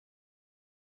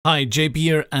Hi, JP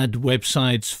here at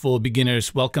Websites for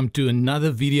Beginners. Welcome to another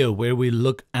video where we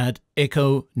look at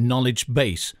Echo Knowledge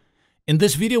Base. In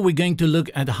this video, we're going to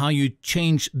look at how you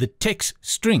change the text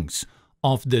strings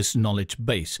of this knowledge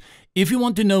base. If you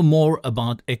want to know more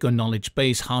about Echo Knowledge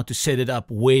Base, how to set it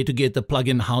up, where to get the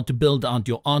plugin, how to build out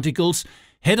your articles,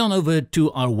 head on over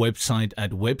to our website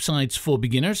at Websites for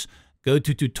Beginners. Go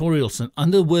to Tutorials and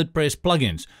under WordPress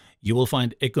plugins, you will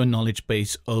find Echo Knowledge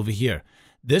Base over here.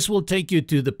 This will take you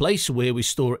to the place where we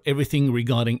store everything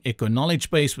regarding Echo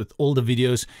Knowledge Base with all the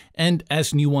videos, and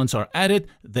as new ones are added,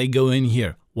 they go in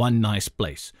here. One nice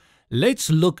place.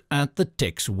 Let's look at the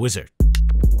text wizard.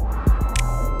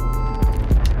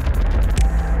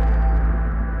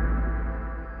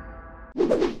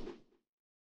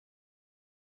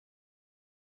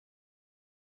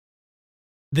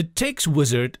 The text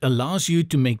wizard allows you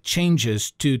to make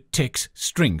changes to text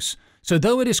strings. So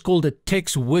though it is called a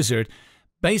text wizard,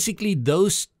 basically,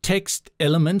 those text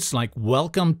elements like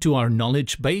welcome to our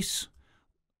knowledge base,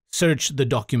 search the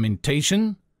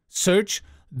documentation, search,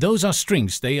 those are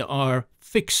strings. They are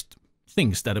fixed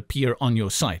things that appear on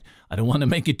your site. I don't want to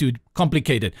make it too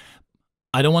complicated.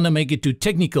 I don't want to make it too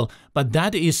technical, but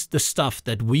that is the stuff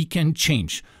that we can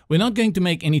change. We're not going to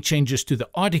make any changes to the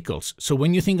articles. So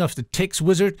when you think of the text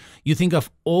wizard, you think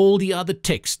of all the other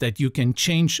text that you can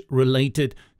change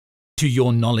related to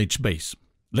your knowledge base.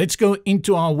 Let's go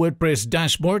into our WordPress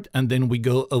dashboard, and then we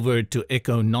go over to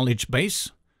Echo Knowledge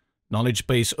Base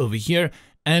over here,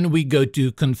 and we go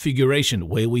to Configuration,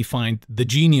 where we find the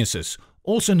geniuses,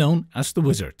 also known as the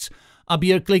wizards. Up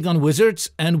here, click on Wizards,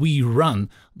 and we run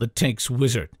the text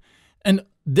wizard. And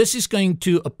this is going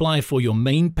to apply for your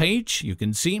main page, you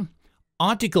can see,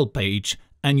 article page,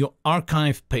 and your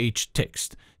archive page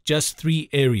text. Just three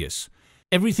areas.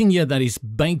 Everything here that is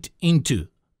baked into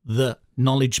the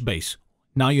knowledge base.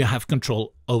 Now you have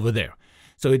control over there.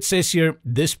 So it says here,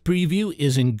 this preview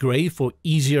is in gray for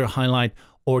easier highlight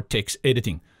or text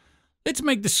editing. Let's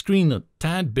make the screen a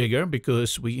tad bigger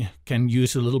because we can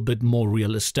use a little bit more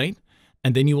real estate.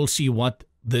 And then you will see what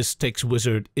this text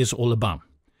wizard is all about.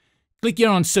 Click here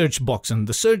on search box, and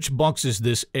the search box is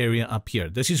this area up here.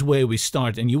 This is where we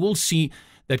start, and you will see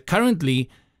that currently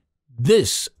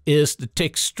this is the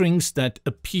text strings that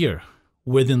appear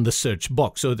within the search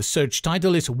box. So the search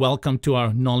title is Welcome to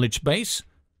our knowledge base.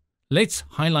 Let's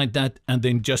highlight that and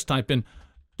then just type in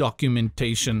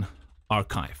documentation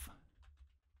archive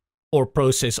or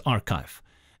process archive.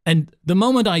 And the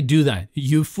moment I do that,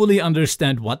 you fully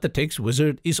understand what the text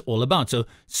wizard is all about. So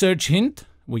search hint,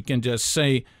 we can just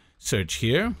say search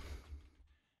here.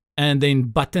 And then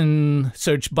button,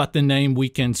 search button name, we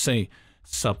can say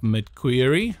submit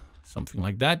query. Something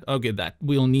like that. Okay, that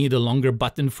we'll need a longer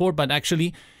button for, but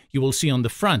actually you will see on the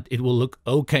front, it will look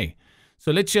okay.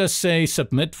 So let's just say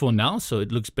submit for now, so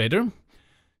it looks better.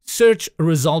 Search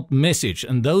result message,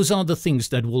 and those are the things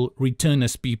that will return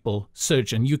as people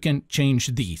search, and you can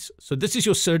change these. So this is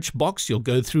your search box, you'll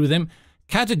go through them.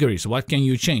 Categories, what can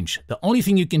you change? The only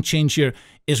thing you can change here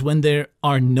is when there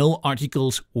are no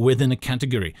articles within a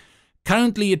category.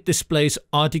 Currently it displays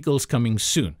articles coming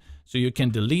soon. So you can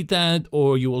delete that,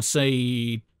 or you will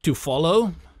say to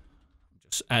follow.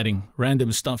 Just adding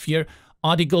random stuff here.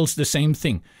 Articles, the same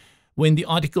thing. When the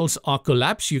articles are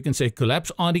collapsed, you can say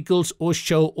collapse articles or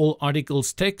show all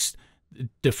articles text. The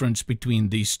difference between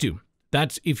these two.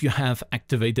 That's if you have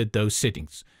activated those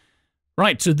settings.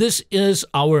 Right, so this is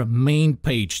our main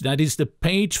page. That is the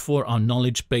page for our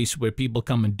knowledge base where people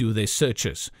come and do their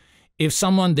searches. If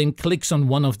someone then clicks on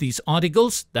one of these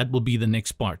articles, that will be the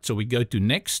next part. So we go to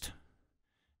next.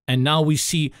 And now we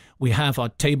see we have our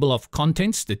table of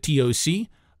contents, the TOC,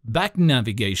 back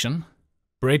navigation,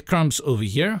 breadcrumbs over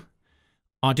here,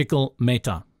 article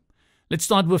meta. Let's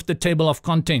start with the table of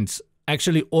contents.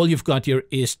 Actually, all you've got here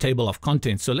is table of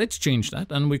contents. So let's change that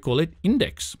and we call it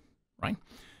index, right?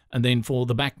 And then for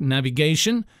the back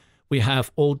navigation, we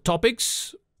have all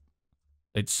topics.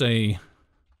 Let's say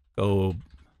go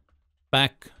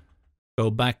back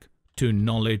to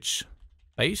knowledge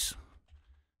base.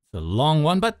 It's a long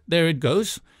one, but there it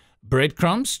goes.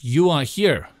 Breadcrumbs, you are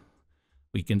here.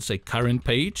 We can say current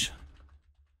page.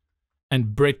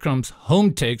 And breadcrumbs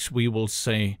home text, we will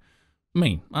say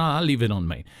main. I'll leave it on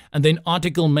main. And then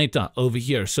article meta over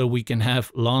here. So we can have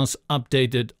last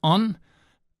updated on.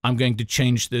 I'm going to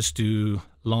change this to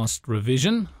last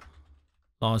revision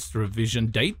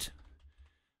date.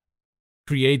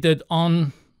 Created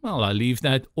on, well, I'll leave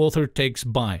that author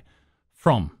text by,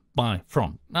 from.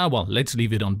 Well, let's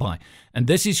leave it on by. And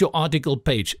this is your article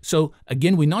page. So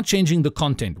again, we're not changing the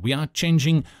content. We are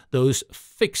changing those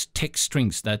fixed text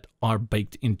strings that are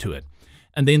baked into it.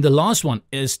 And then the last one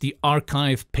is the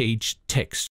archive page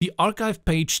text. The archive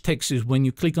page text is when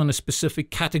you click on a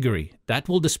specific category. That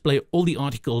will display all the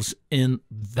articles in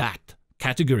that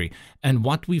category. And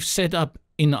what we've set up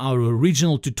in our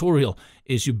original tutorial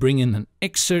is you bring in an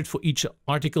excerpt for each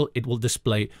article. It will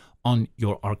display on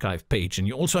your archive page. And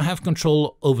you also have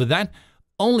control over that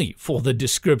only for the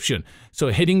description.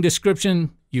 So heading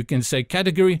description, you can say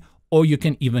category, or you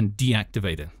can even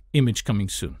deactivate it. Image coming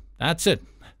soon. That's it.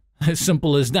 As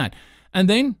simple as that. And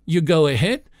then you go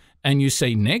ahead and you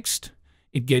say next.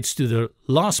 It gets to the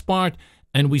last part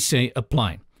and we say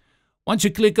apply. Once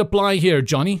you click apply here,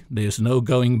 Johnny, there's no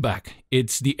going back.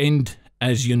 It's the end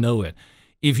as you know it.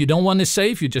 If you don't want to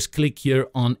save, you just click here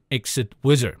on Exit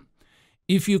Wizard.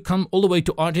 If you come all the way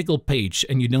to article page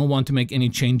and you don't want to make any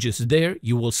changes there,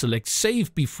 you will select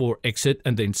save before exit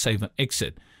and then save and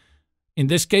exit. In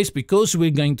this case, because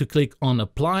we're going to click on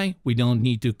apply, we don't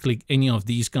need to click any of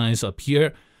these guys up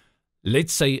here.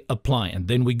 Let's say apply, and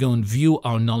then we go and view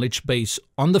our knowledge base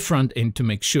on the front end to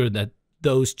make sure that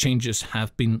those changes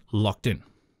have been locked in.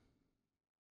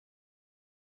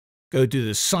 Go to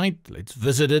the site, let's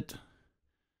visit it.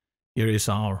 Here is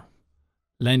our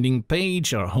landing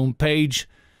page, our home page,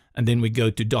 and then we go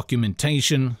to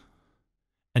documentation.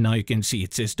 And now you can see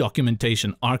it says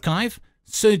documentation archive,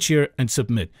 search here and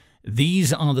submit.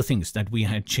 These are the things that we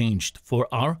had changed for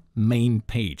our main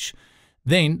page.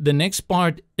 Then the next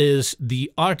part is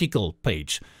the article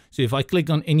page. So if I click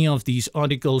on any of these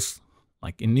articles,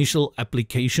 like initial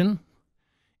application,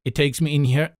 it takes me in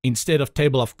here. Instead of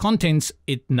table of contents,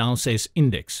 it now says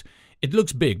index. It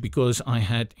looks big because I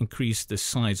had increased the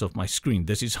size of my screen.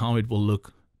 This is how it will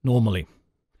look normally.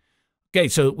 Okay,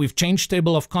 so we've changed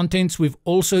table of contents. We've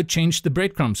also changed the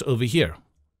breadcrumbs over here.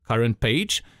 Current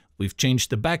page. We've changed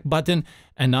the back button,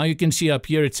 and now you can see up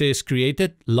here it says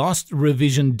created last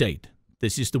revision date.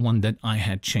 This is the one that I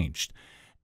had changed.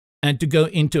 And to go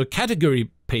into a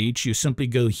category page, you simply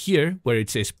go here where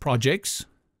it says projects.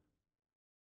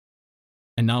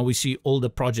 And now we see all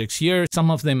the projects here. Some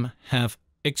of them have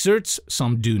excerpts,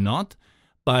 some do not,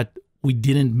 but we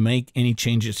didn't make any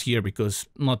changes here because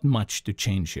not much to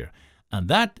change here. And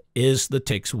that is the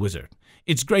text wizard.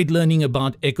 It's great learning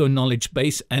about Echo Knowledge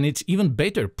Base, and it's even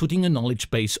better putting a knowledge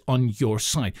base on your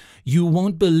site. You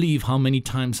won't believe how many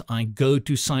times I go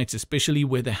to sites, especially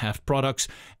where they have products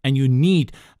and you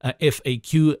need a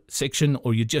FAQ section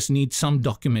or you just need some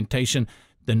documentation.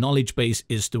 The knowledge base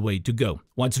is the way to go.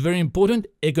 What's very important,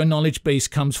 Echo Knowledge Base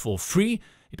comes for free.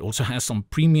 It also has some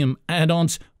premium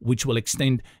add-ons which will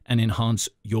extend and enhance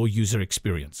your user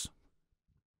experience.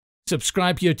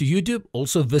 Subscribe here to YouTube.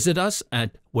 Also visit us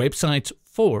at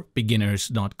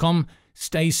websitesforbeginners.com.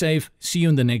 Stay safe. See you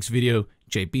in the next video.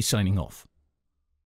 JP signing off.